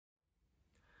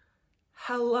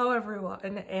Hello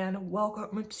everyone and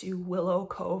welcome to Willow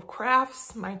Cove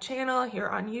Crafts, my channel here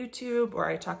on YouTube where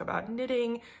I talk about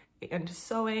knitting and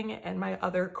sewing and my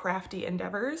other crafty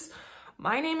endeavors.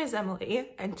 My name is Emily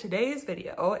and today's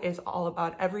video is all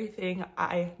about everything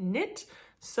I knit,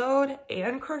 sewed,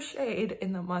 and crocheted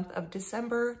in the month of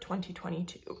December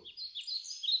 2022.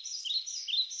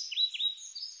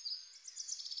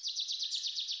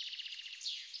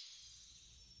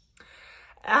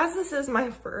 As this is my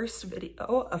first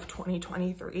video of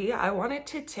 2023, I wanted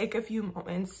to take a few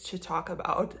moments to talk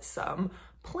about some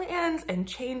plans and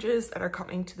changes that are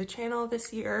coming to the channel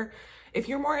this year. If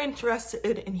you're more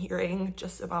interested in hearing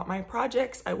just about my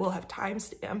projects, I will have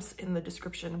timestamps in the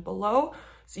description below,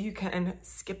 so you can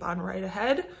skip on right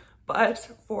ahead. But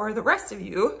for the rest of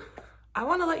you, I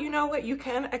want to let you know what you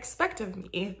can expect of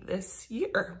me this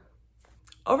year.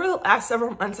 Over the last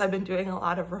several months, I've been doing a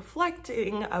lot of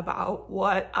reflecting about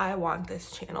what I want this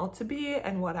channel to be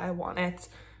and what I want it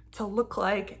to look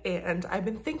like. And I've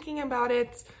been thinking about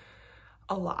it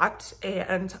a lot.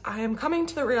 And I am coming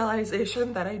to the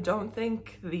realization that I don't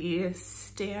think the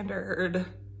standard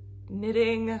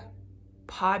knitting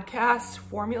podcast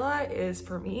formula is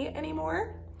for me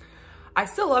anymore. I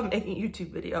still love making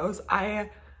YouTube videos. I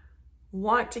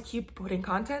want to keep putting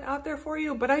content out there for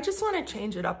you, but I just want to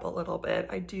change it up a little bit.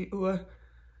 I do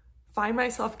find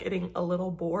myself getting a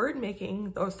little bored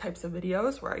making those types of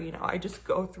videos where, I just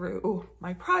go through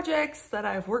my projects that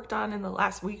I've worked on in the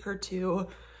last week or two,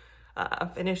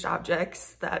 finished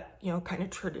objects, that, kind of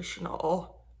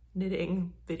traditional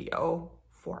knitting video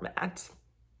format.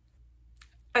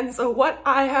 And so what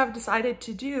I have decided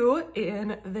to do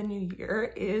in the new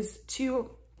year is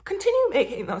to continue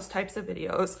making those types of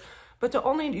videos, but to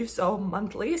only do so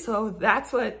monthly. So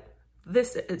that's what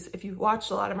this is. If you've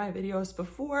watched a lot of my videos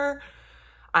before,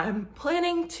 I'm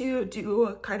planning to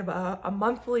do kind of a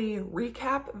monthly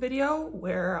recap video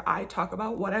where I talk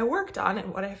about what I worked on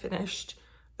and what I finished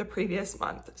the previous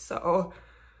month. So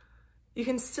you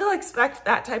can still expect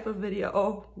that type of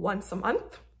video once a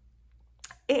month.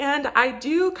 And I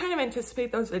do kind of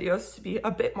anticipate those videos to be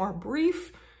a bit more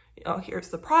brief. Here's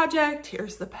the project,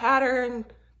 here's the pattern,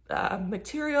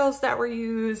 materials that were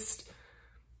used,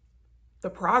 the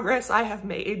progress I have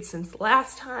made since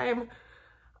last time.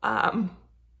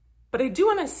 But I do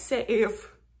want to save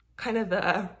kind of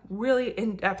the really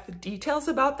in-depth details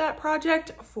about that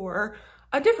project for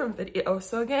a different video.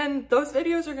 So again, those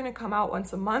videos are going to come out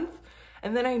once a month.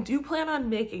 And then I do plan on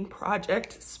making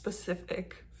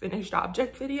project-specific finished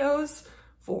object videos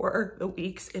for the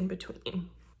weeks in between.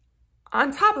 On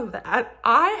top of that,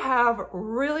 I have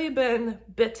really been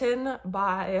bitten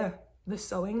by the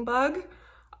sewing bug.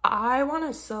 I want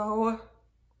to sew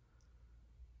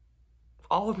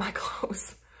all of my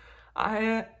clothes.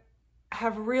 I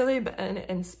have really been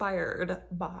inspired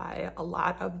by a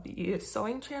lot of the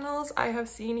sewing channels I have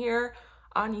seen here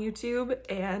on YouTube,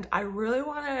 and I really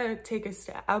want to take a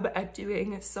stab at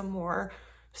doing some more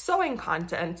sewing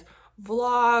content,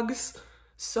 vlogs,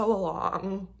 sew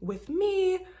along with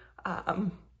me. I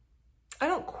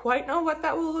don't quite know what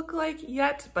that will look like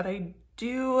yet, but I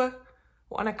do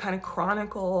want to kind of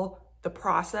chronicle the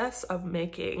process of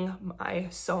making my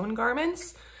sewn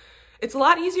garments. It's a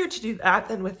lot easier to do that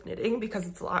than with knitting because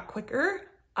it's a lot quicker.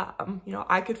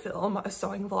 I could film a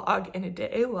sewing vlog in a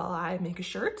day while I make a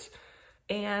shirt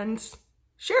and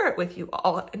share it with you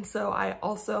all. And so I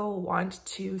also want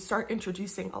to start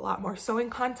introducing a lot more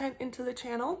sewing content into the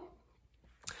channel.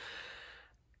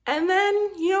 And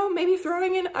then, maybe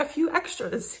throwing in a few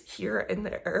extras here and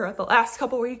there. The last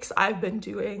couple weeks, I've been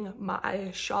doing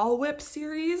my shawl whip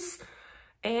series,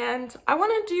 and I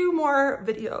want to do more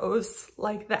videos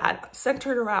like that,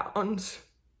 centered around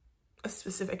a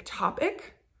specific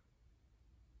topic,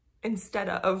 instead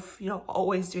of,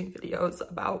 always doing videos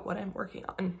about what I'm working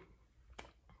on.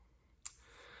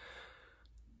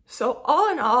 So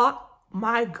all in all,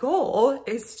 my goal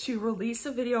is to release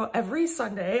a video every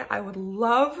Sunday. I would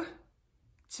love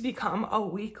to become a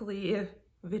weekly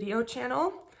video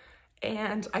channel.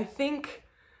 And I think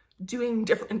doing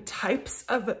different types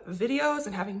of videos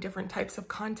and having different types of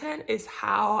content is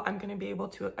how I'm going to be able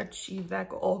to achieve that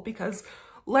goal. Because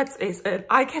let's face it,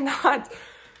 I cannot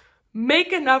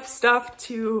make enough stuff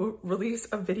to release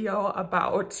a video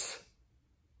about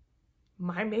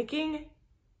my making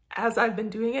as I've been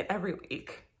doing it every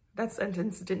week. That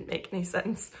sentence didn't make any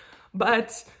sense,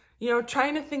 but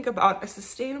trying to think about a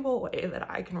sustainable way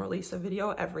that I can release a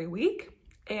video every week.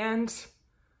 And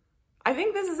I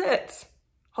think this is it.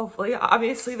 Hopefully,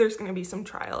 obviously there's going to be some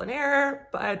trial and error,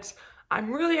 but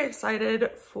I'm really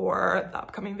excited for the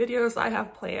upcoming videos I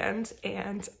have planned,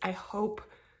 and I hope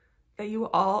that you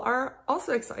all are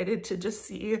also excited to just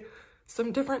see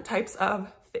some different types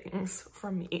of things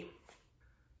from me.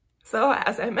 So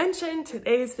as I mentioned,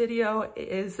 today's video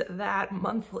is that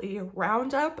monthly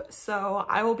roundup. So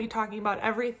I will be talking about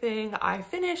everything I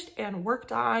finished and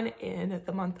worked on in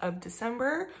the month of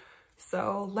December.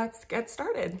 So let's get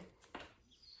started.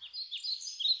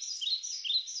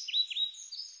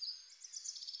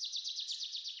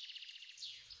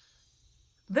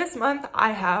 This month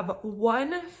I have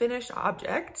one finished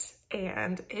object,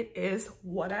 and it is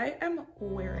what I am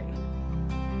wearing.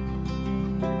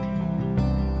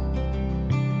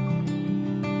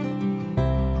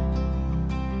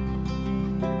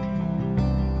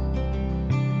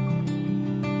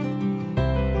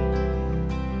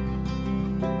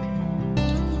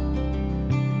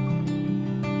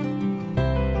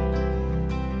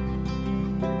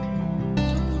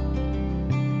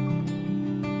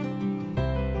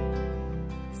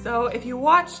 So if you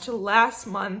watched last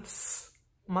month's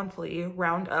monthly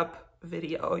roundup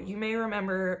video, you may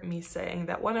remember me saying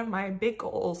that one of my big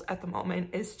goals at the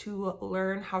moment is to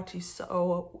learn how to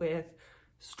sew with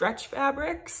stretch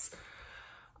fabrics.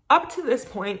 Up to this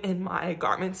point in my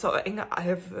garment sewing,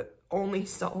 I've only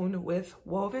sewn with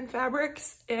woven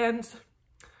fabrics, and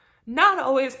not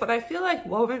always, but I feel like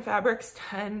woven fabrics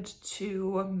tend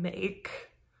to make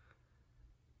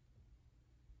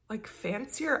like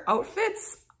fancier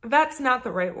outfits. That's not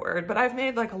the right word, but I've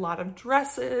made like a lot of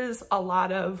dresses, a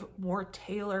lot of more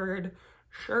tailored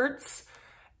shirts,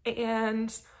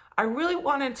 and I really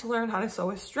wanted to learn how to sew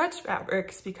with stretch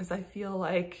fabrics because I feel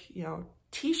like, you know,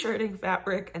 t-shirting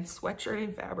fabric and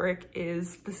sweatshirting fabric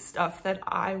is the stuff that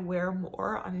I wear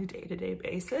more on a day-to-day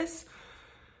basis.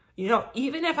 You know,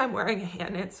 even if I'm wearing a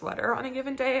hand knit sweater on a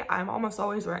given day, I'm almost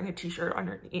always wearing a t-shirt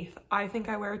underneath. I think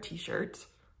I wear a t-shirt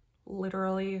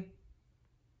literally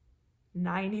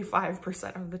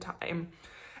 95% of the time.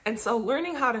 And so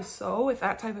learning how to sew with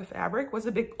that type of fabric was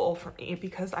a big goal for me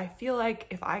because I feel like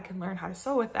if I can learn how to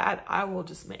sew with that, I will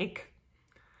just make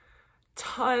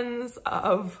tons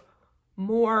of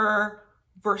more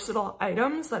versatile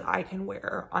items that I can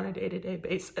wear on a day-to-day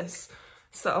basis.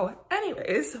 So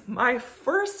anyways, my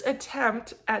first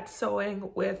attempt at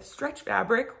sewing with stretch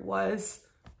fabric was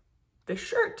this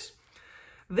shirt.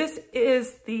 This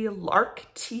is the Lark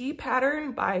Tee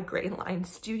pattern by Grainline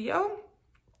Studio,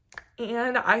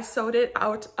 and I sewed it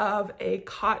out of a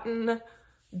cotton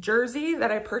jersey that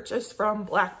I purchased from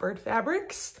Blackbird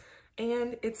Fabrics,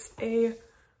 and it's a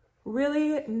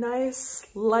really nice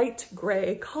light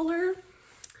gray color.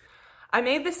 I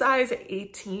made the size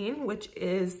 18, which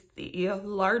is the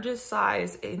largest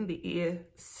size in the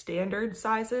standard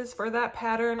sizes for that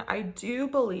pattern. I do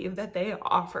believe that they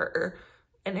offer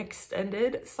an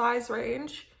extended size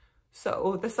range.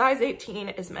 So the size 18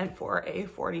 is meant for a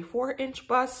 44-inch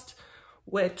bust,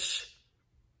 which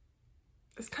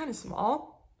is kind of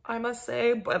small, I must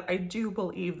say, but I do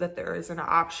believe that there is an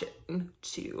option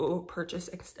to purchase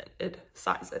extended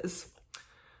sizes.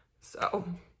 So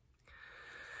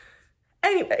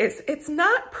anyways, it's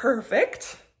not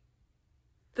perfect.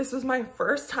 This was my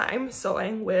first time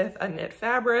sewing with a knit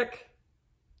fabric.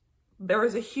 There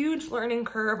was a huge learning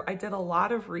curve. I did a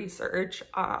lot of research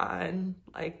on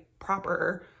like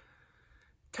proper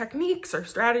techniques or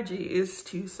strategies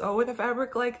to sew with a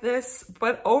fabric like this,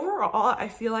 but overall, I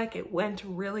feel like it went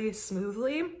really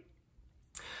smoothly.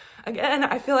 Again,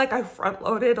 I feel like I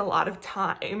front-loaded a lot of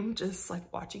time just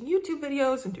like watching YouTube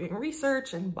videos and doing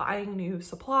research and buying new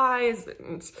supplies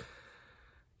and,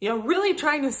 you know, really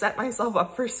trying to set myself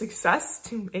up for success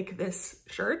to make this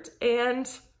shirt, and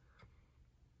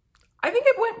I think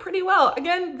it went pretty well.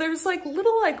 Again, there's like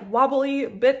little like wobbly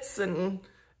bits, and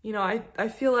you know, I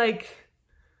feel like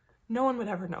no one would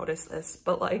ever notice this,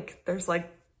 but like there's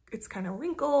like, it's kind of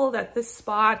wrinkled at this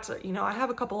spot. You know, I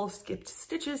have a couple of skipped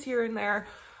stitches here and there,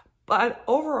 but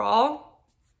overall,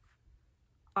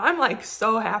 I'm like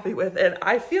so happy with it.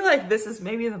 I feel like this is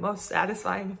maybe the most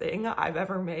satisfying thing I've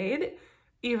ever made,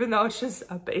 even though it's just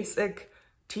a basic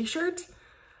t-shirt.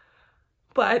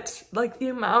 But like the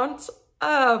amount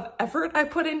of effort I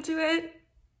put into it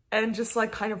and just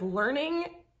like kind of learning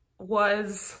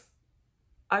was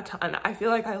a ton. I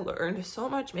feel like I learned so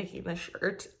much making this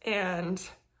shirt, and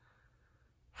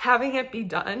having it be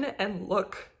done and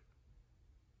look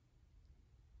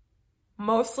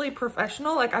mostly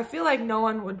professional, like I feel like no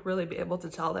one would really be able to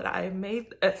tell that I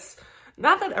made this.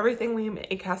 Not that everything we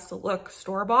make has to look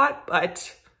store-bought,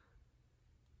 but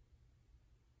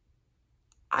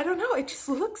I don't know, it just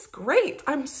looks great.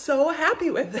 I'm so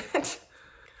happy with it.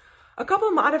 A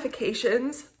couple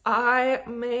modifications I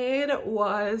made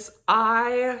was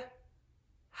I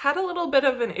had a little bit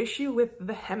of an issue with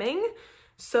the hemming.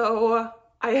 So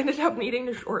I ended up needing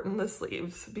to shorten the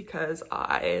sleeves because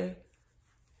I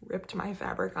ripped my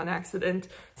fabric on accident.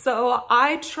 So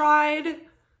I tried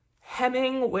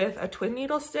hemming with a twin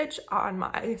needle stitch on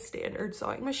my standard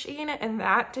sewing machine, and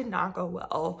that did not go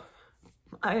well.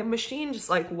 My machine just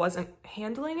like wasn't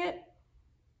handling it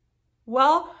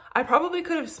well. I probably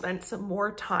could have spent some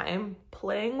more time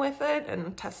playing with it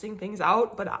and testing things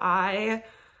out, but I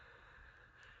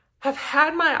have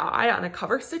had my eye on a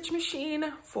cover stitch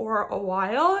machine for a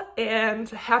while, and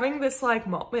having this like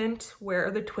moment where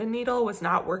the twin needle was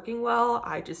not working well,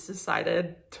 I just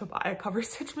decided to buy a cover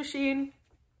stitch machine.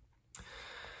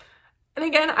 And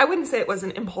again, I wouldn't say it was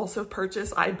an impulsive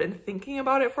purchase. I'd been thinking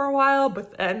about it for a while,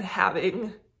 but then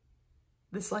having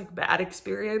this like bad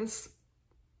experience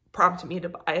prompted me to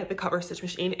buy the cover stitch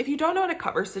machine. If you don't know what a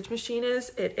cover stitch machine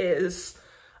is, it is,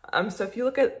 so if you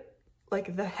look at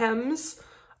like the hems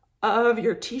of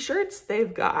your t-shirts,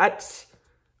 they've got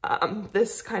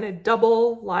this kind of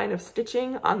double line of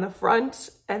stitching on the front,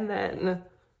 and then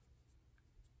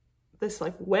this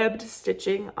like webbed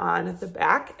stitching on the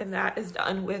back, and that is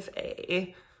done with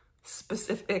a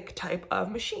specific type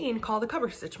of machine called a cover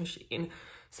stitch machine.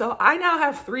 So I now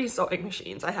have 3 sewing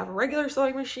machines. I have a regular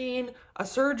sewing machine, a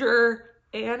serger,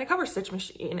 and a cover stitch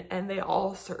machine, and they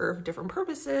all serve different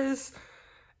purposes.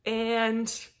 And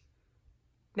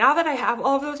now that I have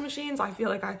all of those machines, I feel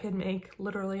like I can make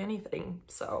literally anything.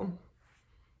 So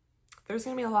there's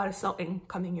gonna be a lot of sewing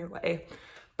coming your way.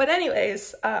 But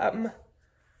anyways,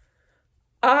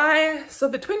 so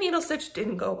the twin needle stitch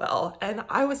didn't go well, and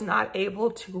I was not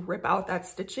able to rip out that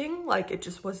stitching. Like, it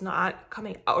just was not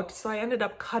coming out. So I ended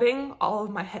up cutting all of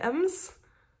my hems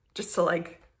just to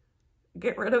like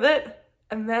get rid of it.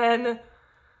 And then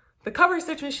the cover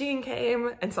stitch machine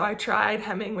came, and so I tried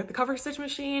hemming with the cover stitch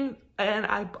machine, and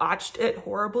I botched it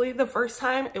horribly the first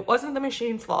time. It wasn't the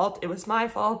machine's fault, it was my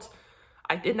fault.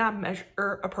 I did not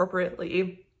measure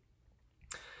appropriately.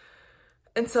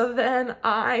 And so then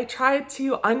I tried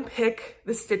to unpick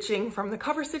the stitching from the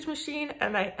cover stitch machine,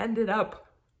 and I ended up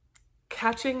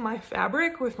catching my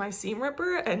fabric with my seam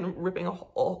ripper and ripping a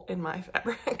hole in my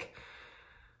fabric.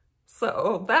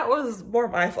 So that was more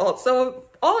my fault. So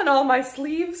all in all, my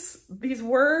sleeves, these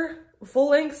were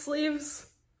full-length sleeves.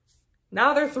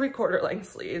 Now they're 3/4 length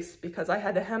sleeves because I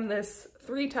had to hem this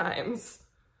 3 times.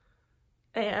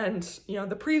 And, you know,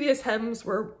 the previous hems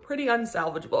were pretty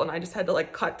unsalvageable, and I just had to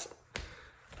like cut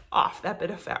off that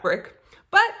bit of fabric.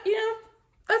 But, you know,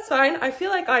 that's fine. I feel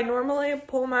like I normally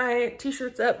pull my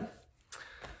t-shirts up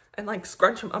and like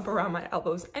scrunch them up around my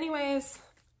elbows anyways.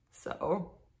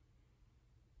 So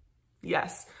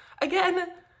yes, again,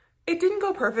 it didn't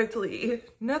go perfectly.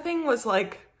 Nothing was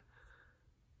like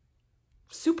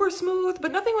super smooth,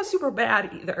 but nothing was super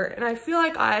bad either. And I feel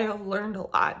like I learned a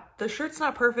lot. The shirt's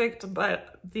not perfect,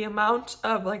 but the amount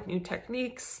of like new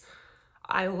techniques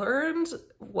I learned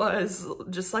was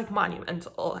just like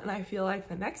monumental. And I feel like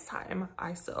the next time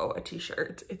I sew a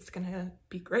t-shirt, it's gonna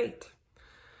be great.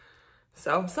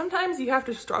 So sometimes you have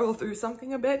to struggle through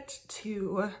something a bit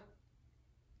to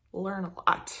learn a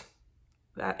lot.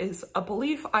 That is a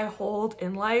belief I hold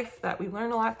in life, that we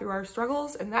learn a lot through our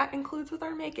struggles, and that includes with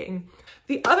our making.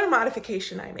 The other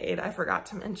modification I made, I forgot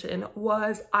to mention,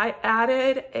 was I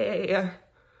added a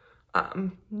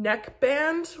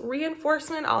neckband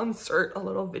reinforcement. I'll insert a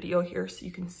little video here so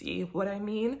you can see what I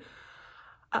mean.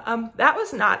 That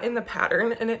was not in the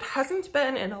pattern, and it hasn't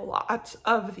been in a lot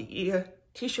of the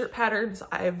t-shirt patterns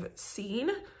I've seen.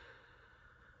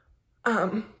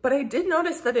 But I did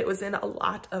notice that it was in a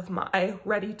lot of my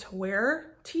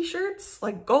ready-to-wear t-shirts.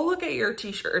 Like, go look at your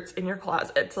t-shirts in your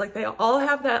closets. Like, they all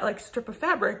have that like strip of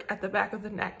fabric at the back of the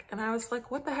neck. And I was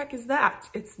like, what the heck is that?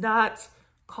 It's not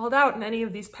called out in any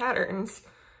of these patterns.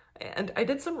 And I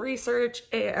did some research,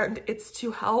 and it's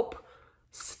to help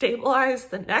stabilize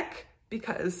the neck,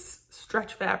 because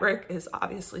stretch fabric is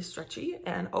obviously stretchy,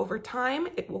 and over time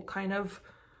it will kind of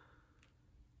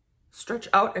stretch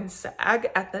out and sag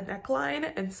at the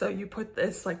neckline. And so you put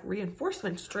this like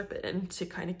reinforcement strip in to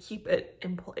kind of keep it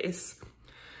in place.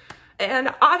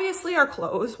 And obviously our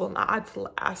clothes will not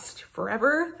last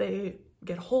forever. They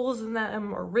get holes in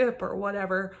them or rip or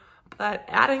whatever, but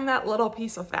adding that little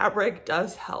piece of fabric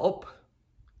does help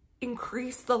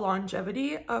increase the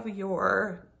longevity of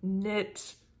your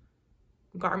knit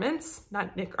garments,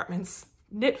 not knit garments,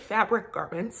 knit fabric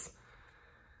garments.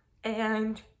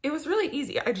 And it was really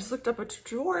easy. I just looked up a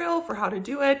tutorial for how to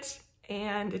do it,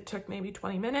 and it took maybe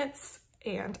 20 minutes.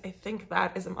 And I think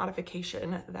that is a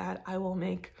modification that I will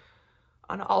make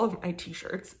on all of my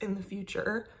t-shirts in the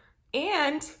future.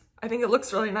 And I think it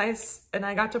looks really nice, and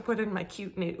I got to put in my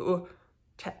cute new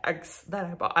tags that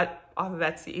I bought off of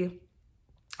Etsy.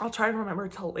 I'll try and remember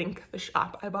to link the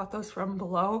shop I bought those from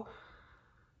below,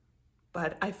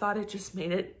 but I thought it just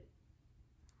made it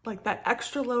like that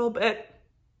extra little bit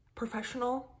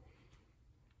professional.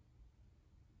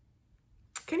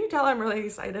 Can you tell I'm really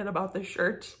excited about this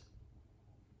shirt?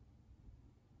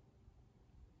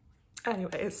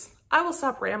 Anyways, I will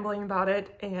stop rambling about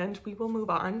it and we will move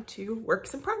on to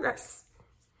works in progress.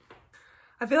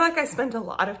 I feel like I spent a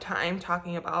lot of time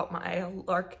talking about my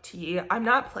Lark Tee. I'm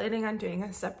not planning on doing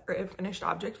a separate finished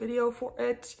object video for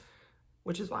it,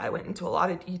 which is why I went into a lot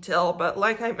of detail. But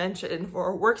like I mentioned,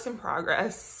 for works in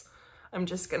progress, I'm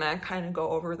just gonna kind of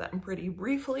go over them pretty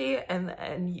briefly, and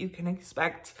then you can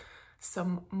expect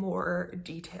some more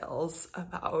details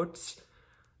about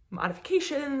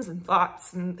modifications and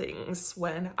thoughts and things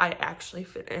when I actually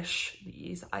finish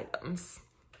these items.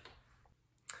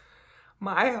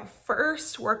 My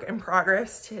first work in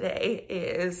progress today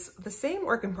is the same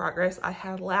work in progress I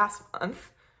had last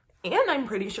month, and I'm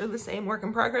pretty sure the same work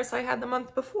in progress I had the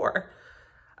month before.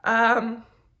 And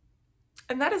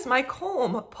that is my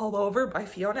Culm Pullover by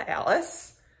Fiona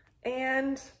Alice.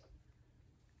 And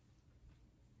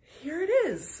here it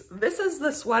is. This is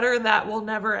the sweater that will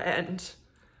never end.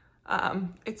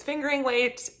 It's fingering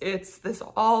weight. It's this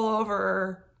all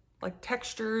over like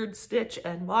textured stitch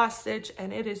and moss stitch,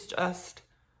 and it is just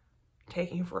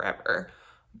taking forever.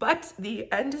 But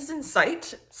the end is in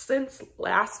sight. Since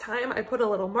last time I put a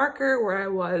little marker where I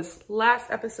was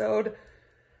last episode.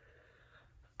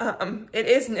 It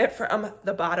is knit from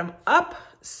the bottom up.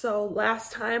 So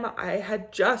last time I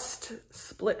had just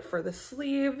split for the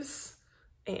sleeves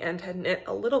and had knit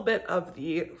a little bit of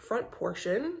the front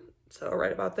portion. So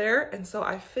right about there. And so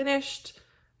I finished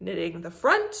knitting the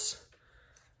front,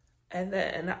 and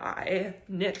then I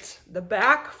knit the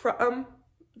back from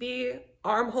the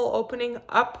armhole opening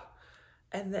up,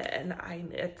 and then I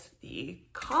knit the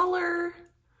collar,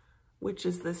 which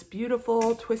is this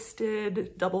beautiful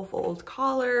twisted double fold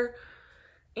collar.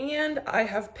 And I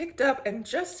have picked up and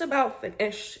just about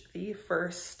finished the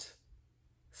first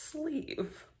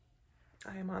sleeve.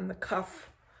 I am on the cuff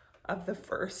of the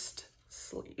first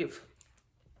sleeve.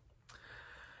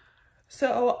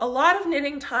 So a lot of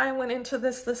knitting time went into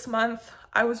this month.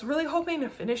 I was really hoping to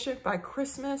finish it by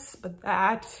Christmas, but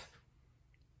that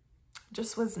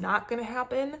just was not gonna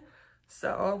happen.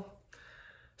 So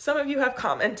some of you have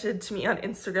commented to me on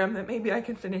Instagram that maybe I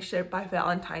can finish it by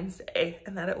Valentine's Day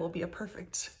and that it will be a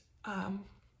perfect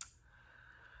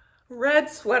red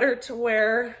sweater to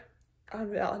wear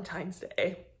on Valentine's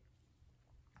Day.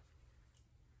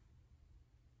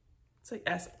 So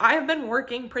yes, I have been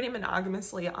working pretty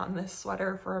monogamously on this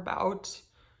sweater for about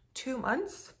 2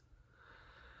 months.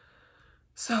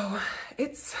 So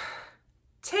it's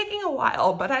taking a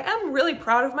while, but I am really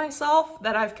proud of myself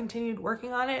that I've continued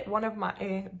working on it. One of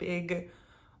my big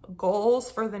goals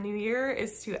for the new year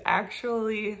is to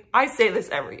actually, I say this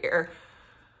every year,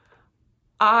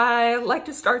 I like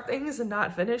to start things and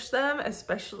not finish them,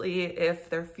 especially if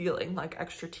they're feeling like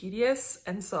extra tedious.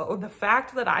 And so the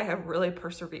fact that I have really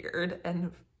persevered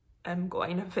and am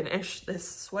going to finish this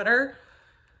sweater,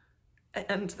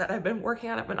 and that I've been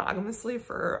working on it monogamously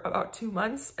for about 2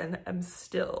 months and am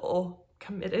still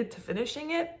committed to finishing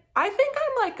it, I think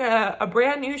I'm like a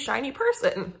brand new shiny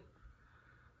person.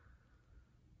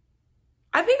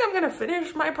 I think I'm gonna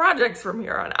finish my projects from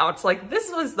here on out. It's like,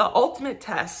 this was the ultimate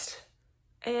test.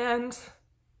 And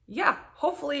yeah,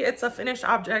 hopefully it's a finished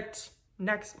object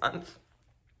next month.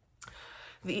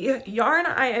 The yarn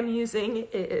I am using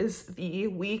is the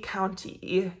Wee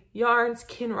County Yarns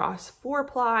Kinross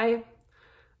 4-ply.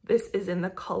 This is in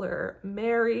the color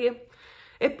Mary.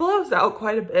 It blows out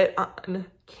quite a bit on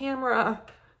camera.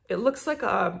 It looks like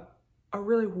a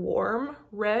really warm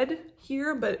red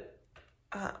here, but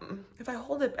if I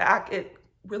hold it back, it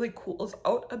really cools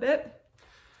out a bit.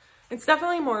 It's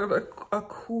definitely more of a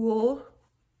cool,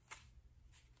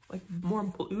 like more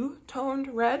blue toned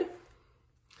red.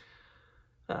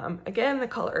 Again, the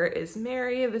color is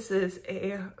Mary. This is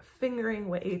a fingering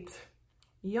weight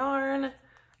yarn,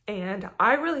 and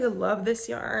I really love this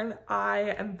yarn.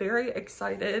 I am very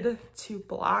excited to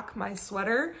block my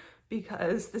sweater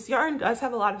because this yarn does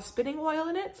have a lot of spinning oil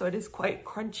in it, so it is quite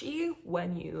crunchy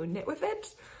when you knit with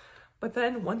it. But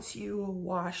then once you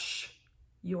wash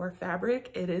your fabric,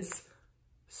 it is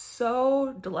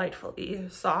so delightfully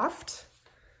soft.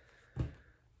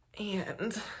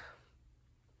 And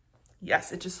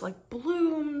yes, it just like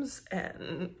blooms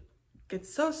and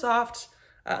gets so soft.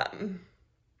 And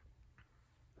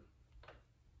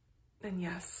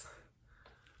yes,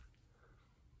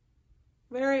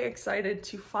 very excited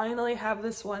to finally have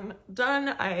this one done.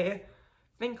 I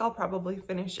think I'll probably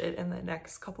finish it in the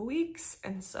next couple weeks,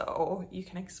 and so you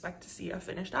can expect to see a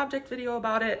finished object video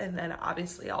about it, and then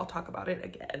obviously I'll talk about it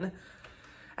again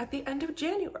at the end of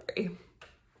January.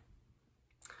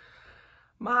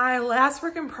 My last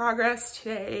work in progress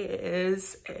today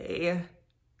is a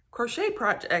crochet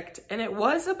project, and it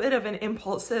was a bit of an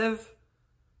impulsive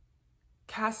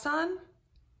cast on.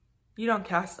 You don't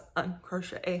cast on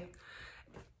crochet.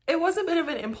 It was a bit of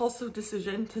an impulsive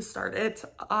decision to start it.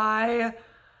 I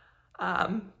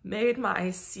made my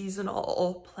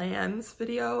seasonal plans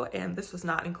video, and this was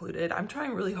not included. I'm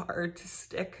trying really hard to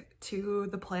stick to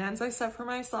the plans I set for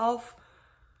myself,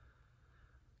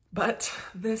 but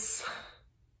this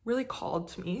really called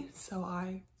to me, so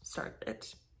I started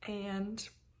it. And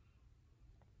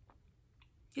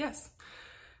yes,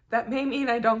 that may mean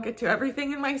I don't get to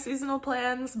everything in my seasonal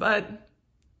plans, but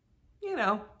you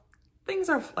know, things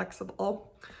are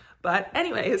flexible. But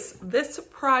anyways, this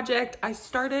project I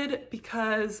started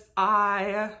because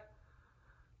I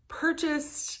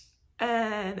purchased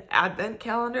an advent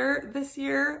calendar this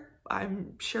year.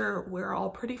 I'm sure we're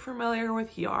all pretty familiar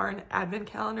with yarn advent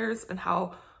calendars and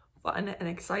how fun and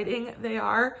exciting they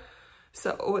are.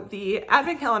 So the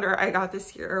advent calendar I got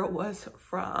this year was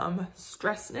from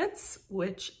Stress Knits,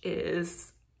 which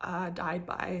is dyed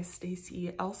by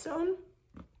Stacy Elstone.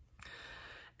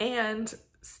 And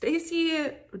Stacy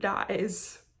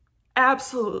dyes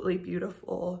absolutely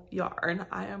beautiful yarn.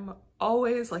 I am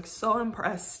always like so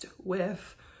impressed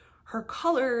with her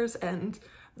colors and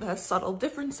the subtle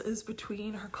differences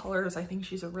between her colors. I think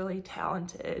she's a really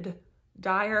talented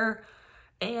dyer,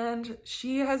 and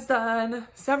she has done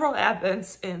several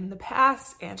advents in the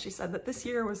past, and she said that this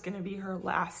year was going to be her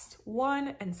last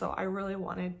one, and so I really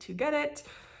wanted to get it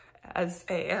as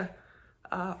a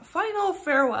final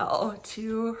farewell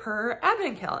to her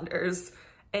advent calendars.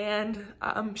 And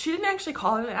she didn't actually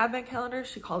call it an advent calendar,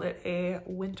 she called it a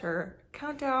winter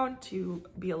countdown to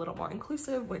be a little more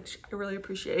inclusive, which I really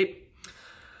appreciate.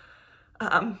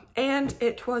 And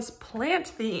it was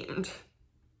plant themed,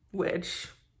 which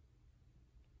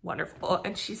wonderful.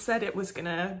 And she said it was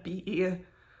gonna be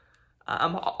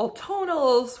all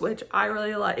tonals, which I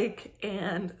really like,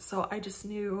 and so I just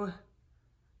knew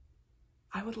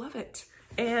I would love it.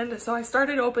 And so I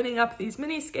started opening up these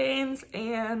mini skeins,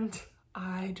 and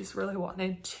I just really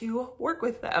wanted to work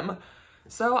with them.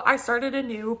 So I started a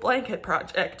new blanket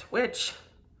project, which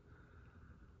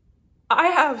I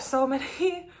have so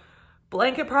many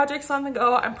blanket projects on the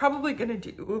go. I'm probably gonna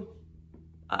do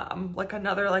like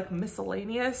another like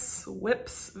miscellaneous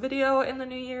whips video in the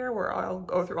new year where I'll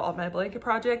go through all of my blanket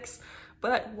projects.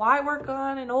 But why work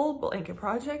on an old blanket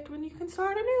project when you can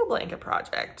start a new blanket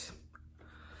project?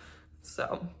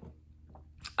 So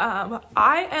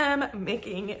I am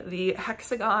making the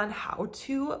Hexagon How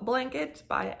To blanket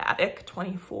by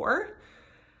Attic24,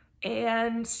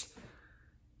 and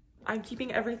I'm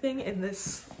keeping everything in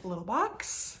this little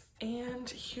box, and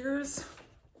here's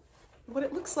what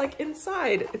it looks like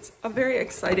inside. It's a very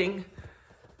exciting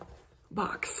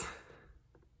box.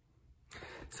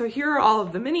 So here are all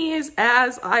of the minis.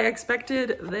 As I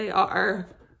expected, they are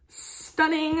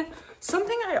stunning.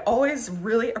 Something I always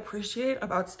really appreciate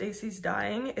about Stacy's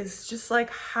dyeing is just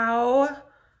like how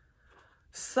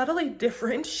subtly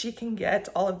different she can get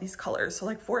all of these colors. So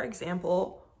like, for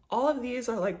example, all of these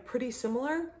are like pretty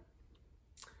similar,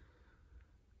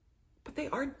 but they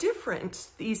are different.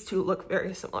 These two look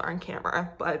very similar on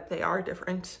camera, but they are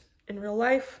different in real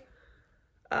life.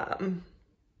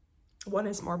 One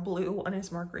is more blue, one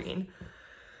is more green.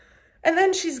 And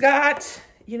then she's got,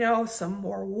 you know, some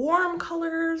more warm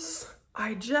colors.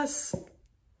 I just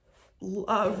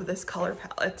love this color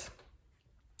palette.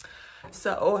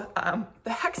 So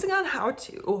the Hexagon How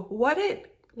To, what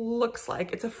it looks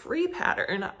like, it's a free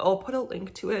pattern. I'll put a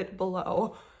link to it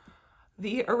below.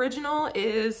 The original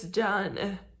is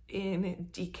done in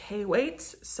DK weight,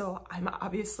 so I'm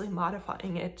obviously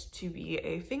modifying it to be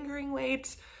a fingering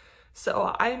weight.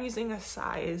 So I'm using a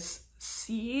size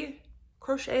C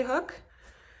crochet hook.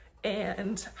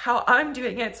 And how I'm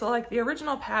doing it, so like the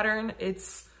original pattern,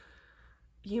 it's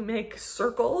you make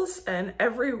circles and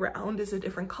every round is a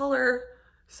different color.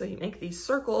 So you make these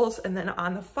circles, and then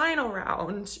on the final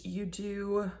round, you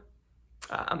do,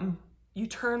 you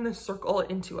turn the circle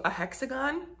into a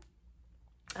hexagon,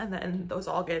 and then those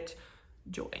all get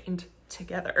joined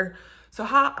together. So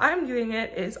how I'm doing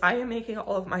it is I am making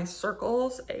all of my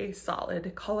circles a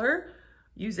solid color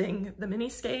using the mini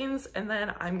skeins, and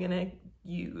then I'm gonna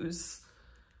use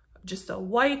just a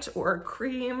white or a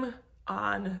cream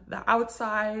on the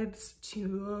outsides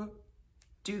to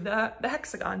do the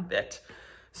hexagon bit.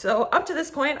 So up to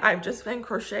this point, I've just been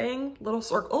crocheting little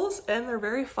circles, and they're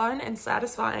very fun and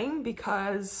satisfying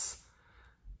because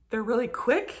they're really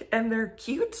quick and they're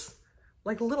cute,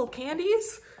 like little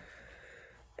candies.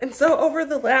 And so over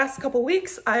the last couple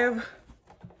weeks, I've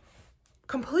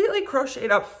completely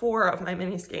crocheted up 4 of my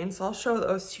mini skeins. So I'll show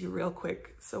those to you real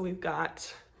quick. So we've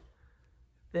got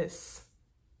this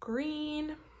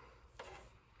green,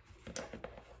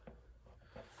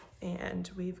 and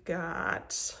we've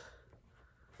got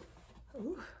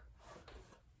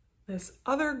this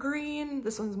other green.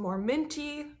 This one's more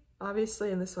minty,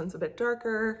 obviously, and this one's a bit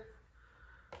darker.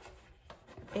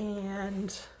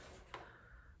 And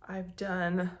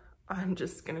I'm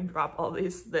just gonna drop all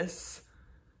these. It's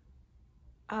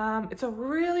a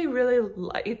really, really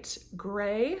light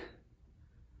gray.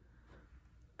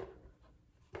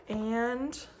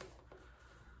 And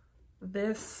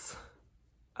this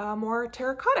more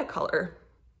terracotta color.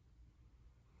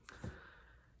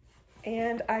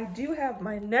 And I do have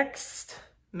my next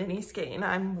mini skein.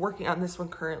 I'm working on this one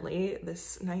currently,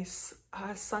 this nice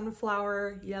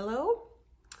sunflower yellow.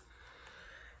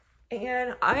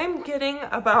 And I'm getting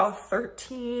about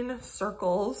 13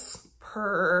 circles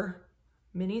per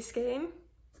mini skein.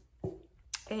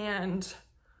 And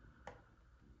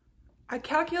I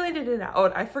calculated it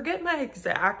out. I forget my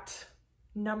exact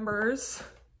numbers,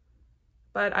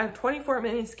 but I have 24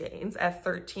 mini skeins at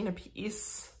 13 a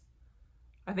piece.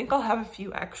 I think I'll have a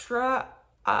few extra.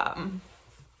 I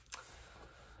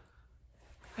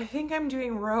think I'm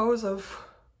doing rows of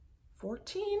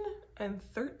 14 and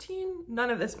 13.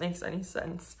 None of this makes any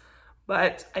sense,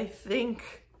 but I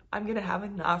think I'm gonna have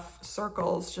enough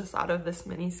circles just out of this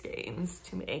mini skeins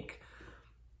to make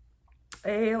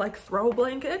a like throw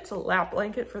blanket, a lap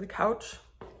blanket for the couch.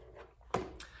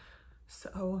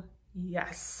 So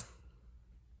yes.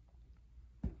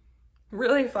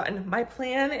 Really fun. My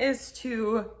plan is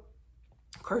to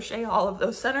crochet all of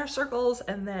those center circles,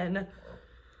 and then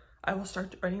I will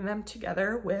start joining them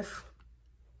together with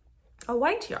a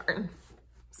white yarn.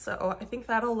 So I think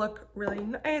that'll look really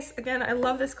nice. Again, I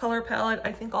love this color palette.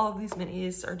 I think all of these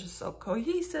minis are just so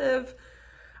cohesive.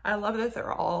 I love that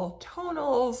they're all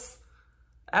tonals.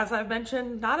 As I've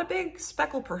mentioned, not a big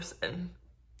speckle person.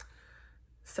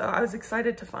 So I was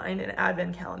excited to find an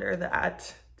advent calendar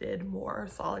that did more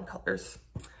solid colors.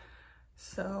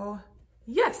 So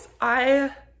yes,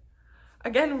 I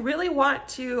again really want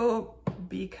to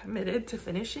be committed to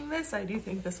finishing this. I do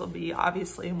think this will be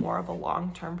obviously more of a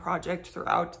long-term project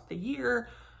throughout the year,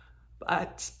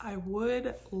 but I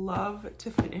would love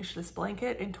to finish this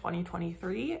blanket in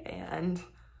 2023 and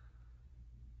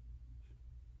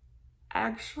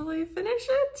actually finish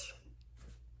it.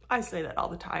 I say that all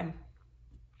the time.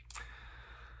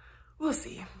 We'll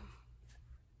see.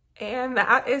 And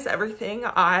that is everything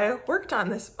I worked on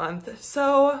this month.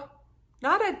 So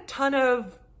not a ton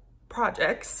of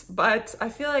projects, but I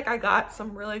feel like I got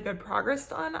some really good progress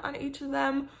done on each of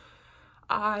them.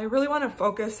 I really want to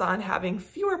focus on having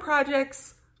fewer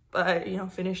projects, but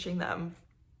finishing them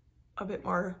a bit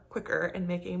more quicker and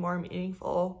making more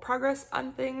meaningful progress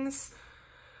on things.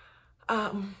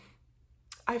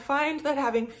 I find that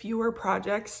having fewer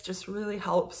projects just really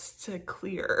helps to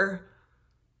clear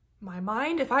my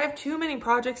mind. If I have too many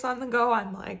projects on the go,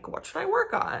 I'm like, what should I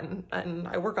work on? And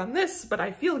I work on this, but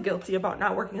I feel guilty about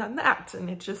not working on that. And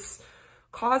it just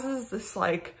causes this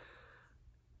like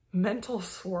mental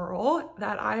swirl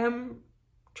that I am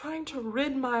trying to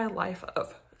rid my life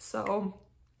of. So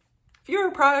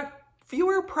fewer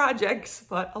projects,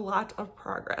 but a lot of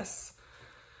progress.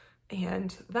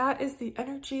 And that is the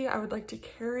energy I would like to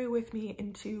carry with me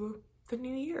into the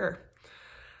new year.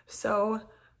 So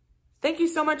thank you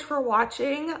so much for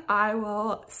watching. I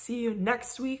will see you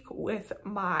next week with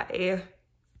my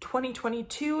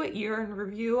 2022 year in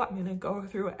review. I'm gonna go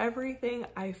through everything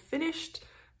I finished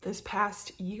this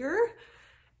past year.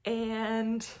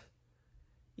 And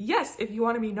yes, if you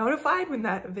want to be notified when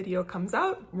that video comes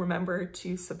out, remember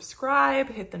to subscribe,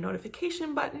 hit the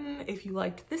notification button. If you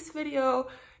liked this video,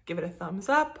 give it a thumbs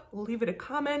up, leave it a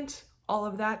comment, all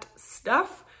of that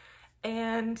stuff.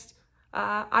 And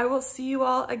I will see you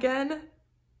all again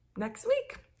next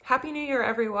week. Happy New Year,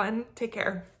 everyone. Take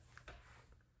care.